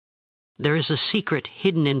There is a secret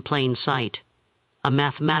hidden in plain sight, a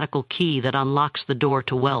mathematical key that unlocks the door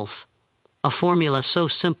to wealth, a formula so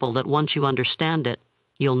simple that once you understand it,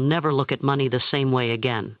 you'll never look at money the same way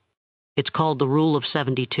again. It's called the Rule of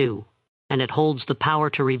 72, and it holds the power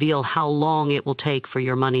to reveal how long it will take for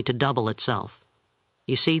your money to double itself.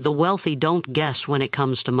 You see, the wealthy don't guess when it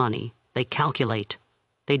comes to money. They calculate.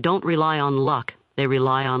 They don't rely on luck. They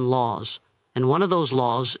rely on laws. And one of those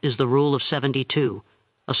laws is the Rule of 72,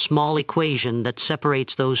 a small equation that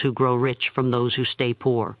separates those who grow rich from those who stay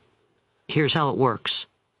poor. Here's how it works.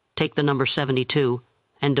 Take the number 72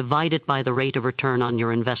 and divide it by the rate of return on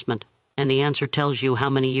your investment, and the answer tells you how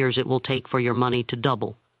many years it will take for your money to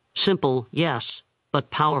double. Simple, yes,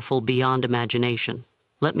 but powerful beyond imagination.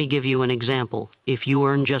 Let me give you an example. If you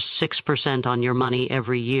earn just 6% on your money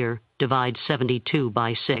every year, divide 72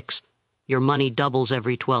 by 6. Your money doubles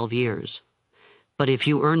every 12 years. But if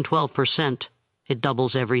you earn 12%, it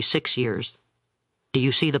doubles every 6 years. Do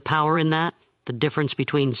you see the power in that? The difference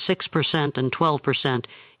between 6% and 12%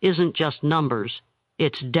 isn't just numbers.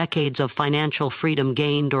 It's decades of financial freedom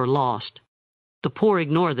gained or lost. The poor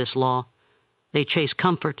ignore this law. They chase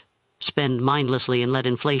comfort, spend mindlessly, and let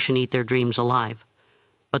inflation eat their dreams alive.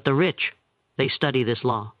 But the rich, they study this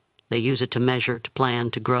law. They use it to measure, to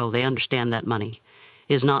plan, to grow. They understand that money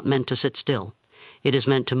is not meant to sit still. It is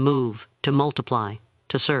meant to move, to multiply,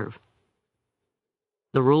 to serve.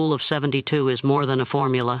 The Rule of 72 is more than a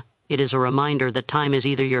formula. It is a reminder that time is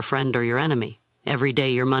either your friend or your enemy. Every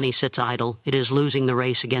day your money sits idle, it is losing the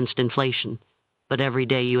race against inflation. But every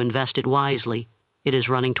day you invest it wisely, it is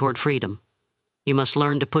running toward freedom. You must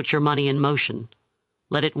learn to put your money in motion.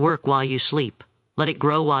 Let it work while you sleep. Let it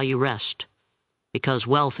grow while you rest. Because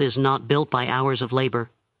wealth is not built by hours of labor.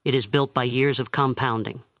 It is built by years of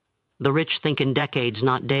compounding. The rich think in decades,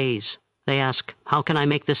 not days. They ask, how can I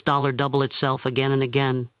make this dollar double itself again and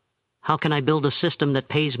again? How can I build a system that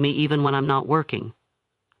pays me even when I'm not working?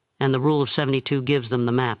 And the Rule of 72 gives them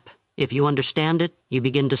the map. If you understand it, you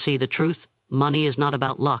begin to see the truth. Money is not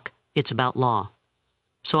about luck. It's about law.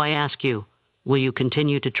 So I ask you, will you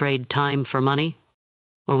continue to trade time for money?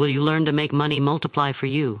 Or will you learn to make money multiply for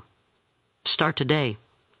you? Start today.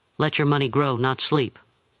 Let your money grow, not sleep.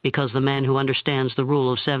 Because the man who understands the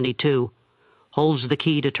Rule of 72 holds the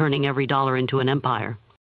key to turning every dollar into an empire.